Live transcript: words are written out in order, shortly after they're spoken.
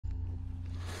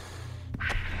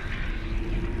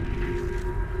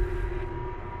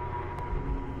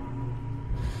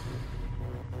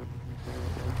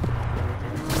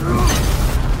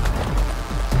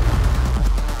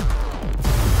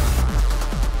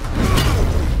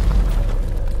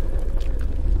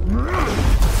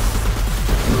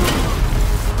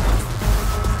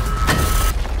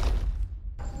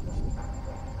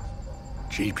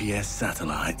GPS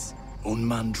satellites,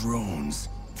 unmanned drones,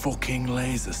 fucking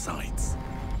laser sights.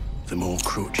 The more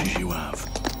crutches you have,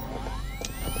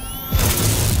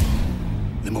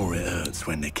 the more it hurts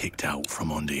when they're kicked out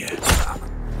from under you.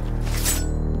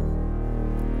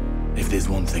 If there's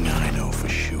one thing I know for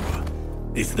sure,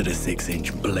 it's that a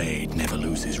 6-inch blade never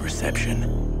loses reception.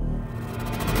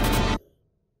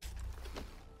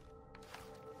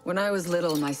 When I was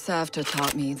little, my Savta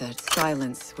taught me that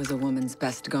silence was a woman's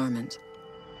best garment.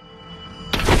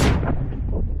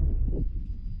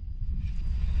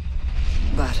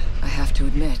 But I have to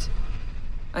admit,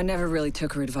 I never really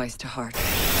took her advice to heart.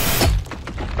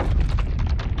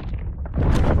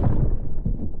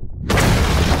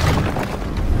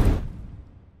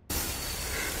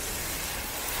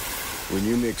 When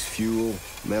you mix fuel,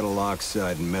 metal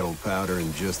oxide, and metal powder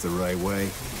in just the right way,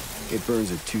 it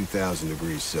burns at 2,000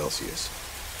 degrees Celsius.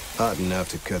 Hot enough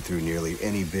to cut through nearly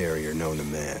any barrier known to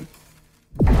man.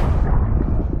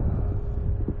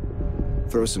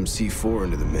 Throw some C4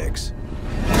 into the mix,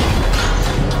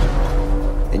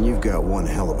 and you've got one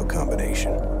hell of a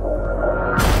combination.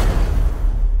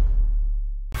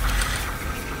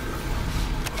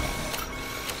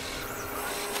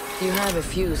 You have a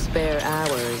few spare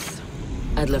hours.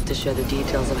 I'd love to share the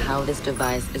details of how this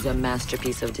device is a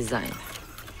masterpiece of design.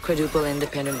 Quadruple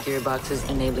independent gearboxes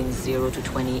enabling 0 to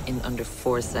 20 in under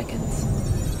 4 seconds.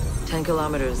 10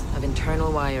 kilometers of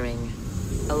internal wiring.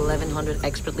 1,100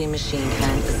 expertly machined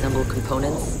hand-assembled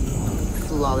components.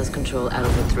 Flawless control at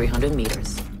over 300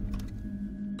 meters.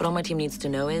 But all my team needs to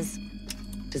know is,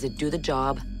 does it do the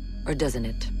job, or doesn't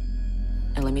it?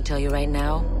 And let me tell you right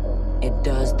now, it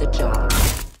does the job.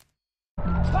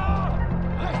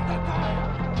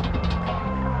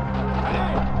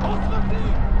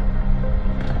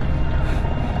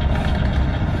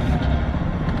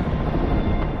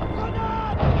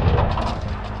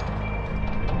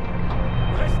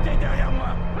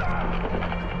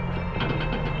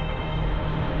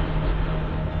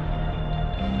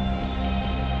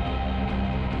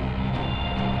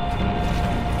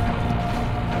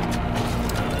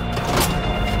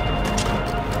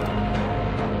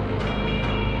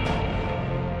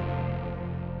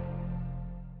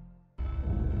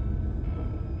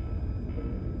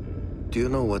 Do you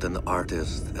know what an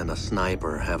artist and a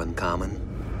sniper have in common?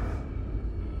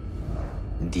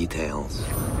 Details.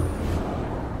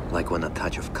 Like when a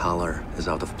touch of color is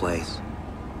out of place.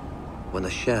 When a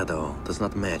shadow does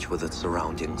not match with its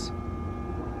surroundings.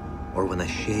 Or when a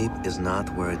shape is not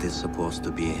where it is supposed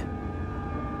to be.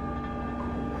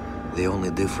 The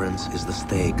only difference is the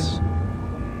stakes.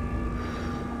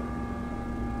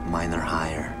 Mine are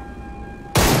higher.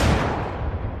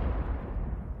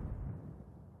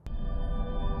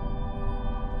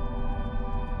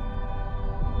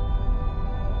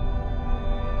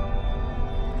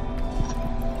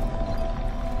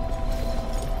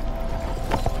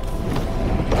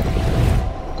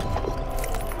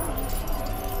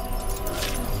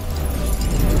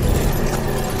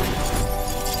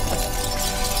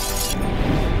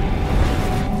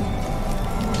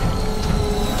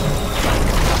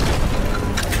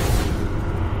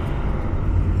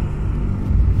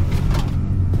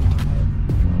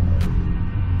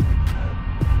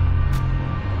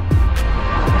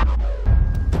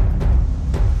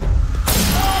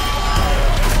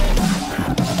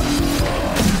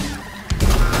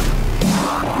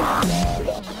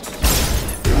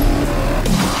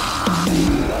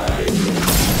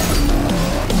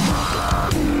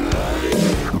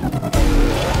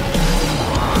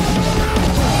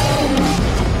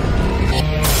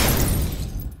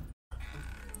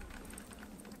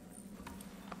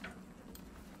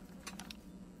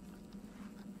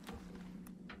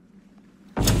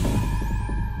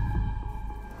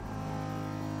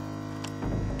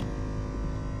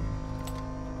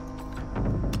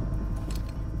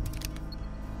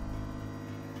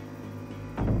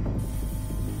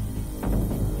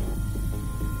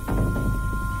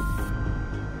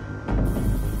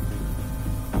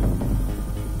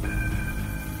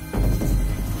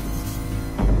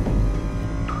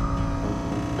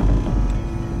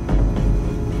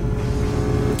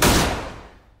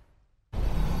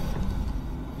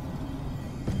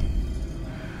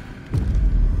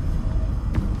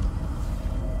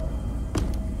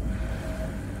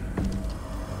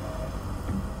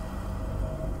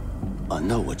 I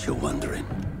know what you're wondering.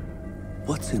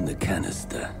 What's in the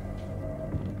canister?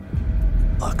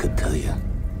 I could tell you,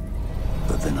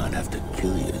 but then I'd have to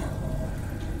kill you.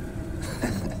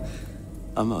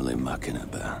 I'm only mucking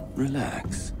about.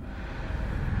 Relax.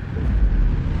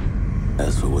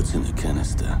 As for what's in the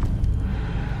canister,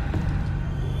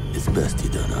 It's best you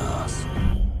don't ask.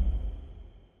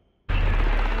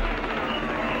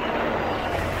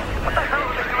 What the hell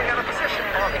are they doing out of position?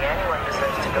 I don't think anyone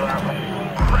deserves to go out.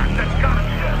 Crap, that's gotta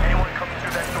be it. Anyone comes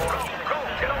through that door, go,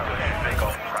 get over there. Big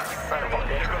old crap. Son of a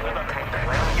bitch, we won't type that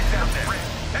Get around. down there.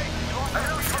 Hey,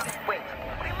 wait.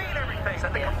 What do you mean everything?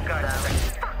 Send a couple guys.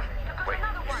 Fuck. Wait,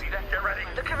 you see that? Get ready.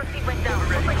 The camera feed went down.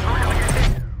 Ready. Something's wrong.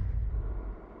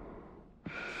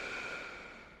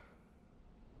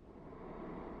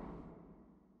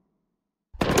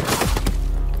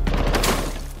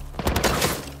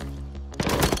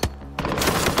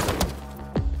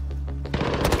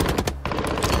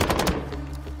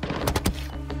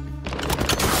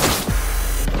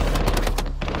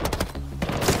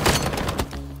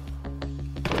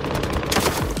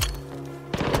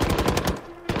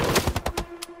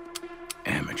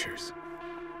 Amateurs.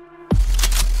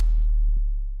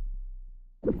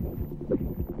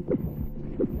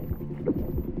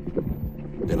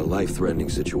 In a life-threatening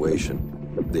situation,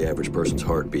 the average person's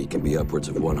heartbeat can be upwards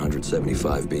of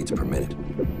 175 beats per minute.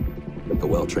 A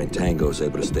well-trained tango is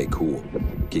able to stay cool,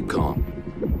 keep calm.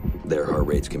 Their heart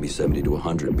rates can be 70 to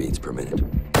 100 beats per minute.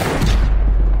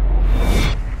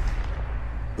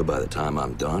 But by the time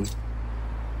I'm done,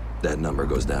 that number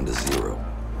goes down to 0.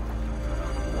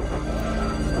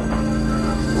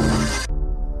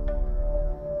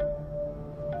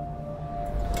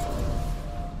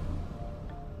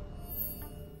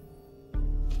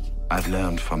 I've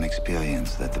learned from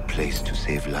experience that the place to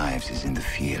save lives is in the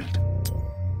field,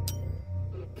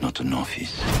 not an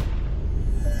office.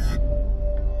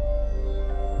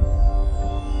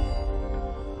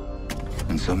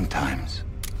 And sometimes,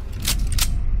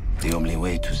 the only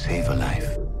way to save a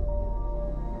life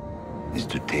is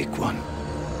to take one.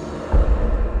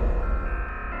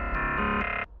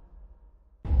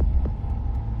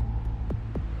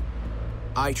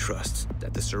 I trust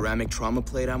that the ceramic trauma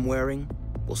plate I'm wearing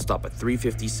will stop a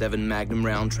 .357 Magnum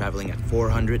round traveling at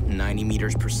 490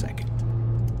 meters per second.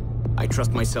 I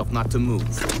trust myself not to move,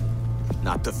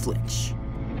 not to flinch.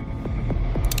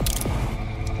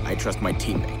 I trust my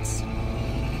teammates.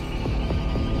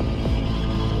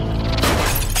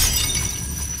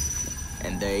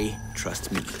 And they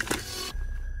trust me.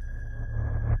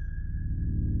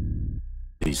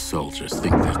 These soldiers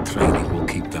think their training will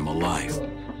keep them alive.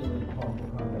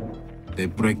 They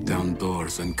break down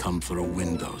doors and come through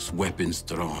windows, weapons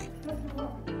drawn.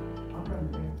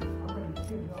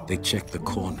 They check the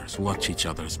corners, watch each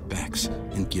other's backs,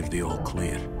 and give the all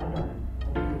clear.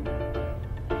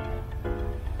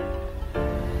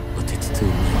 But it's too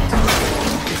late.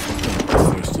 They forget the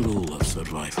first rule of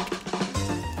survival.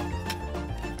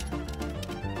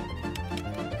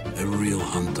 A real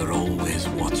hunter always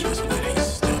watches where he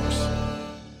steps.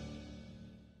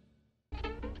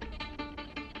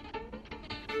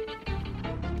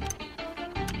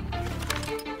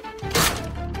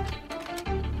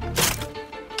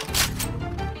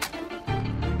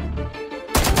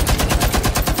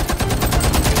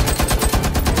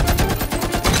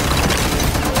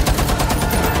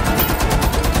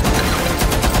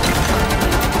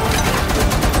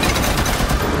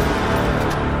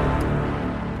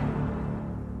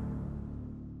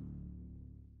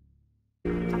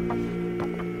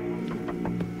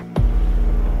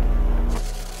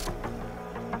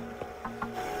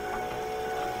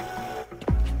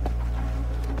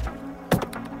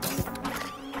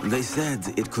 They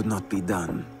said it could not be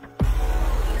done.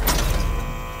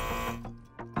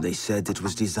 They said it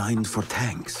was designed for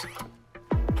tanks.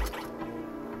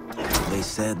 They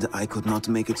said I could not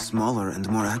make it smaller and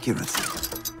more accurate.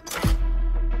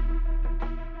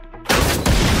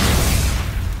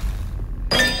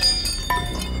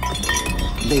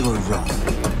 They were wrong.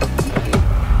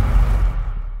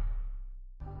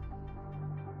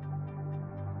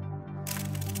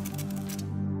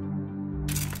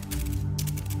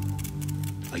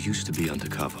 I used to be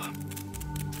undercover.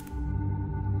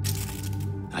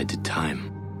 I did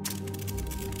time.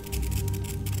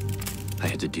 I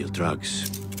had to deal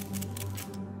drugs.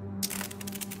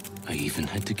 I even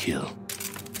had to kill.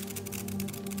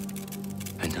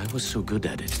 And I was so good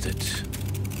at it that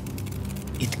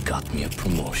it got me a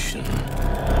promotion.